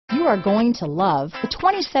you are going to love the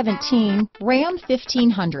 2017 Ram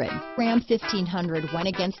 1500. Ram 1500 went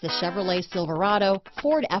against the Chevrolet Silverado,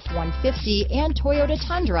 Ford F-150, and Toyota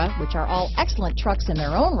Tundra, which are all excellent trucks in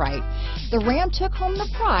their own right. The Ram took home the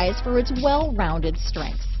prize for its well-rounded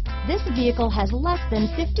strengths. This vehicle has less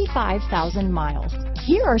than 55,000 miles.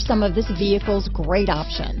 Here are some of this vehicle's great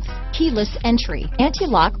options: keyless entry,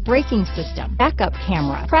 anti-lock braking system, backup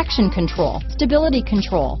camera, traction control, stability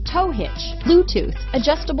control, tow hitch, Bluetooth,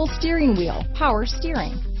 adjustable steering wheel, power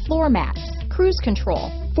steering, floor mats, cruise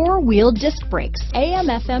control, four-wheel disc brakes,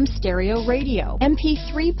 AM/FM stereo radio,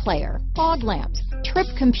 MP3 player, fog lamps, trip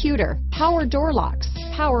computer, power door locks,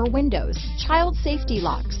 power windows, child safety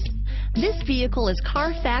locks. This vehicle is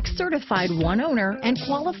Carfax certified one owner and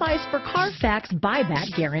qualifies for Carfax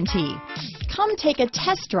buyback guarantee. Come take a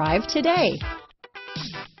test drive today.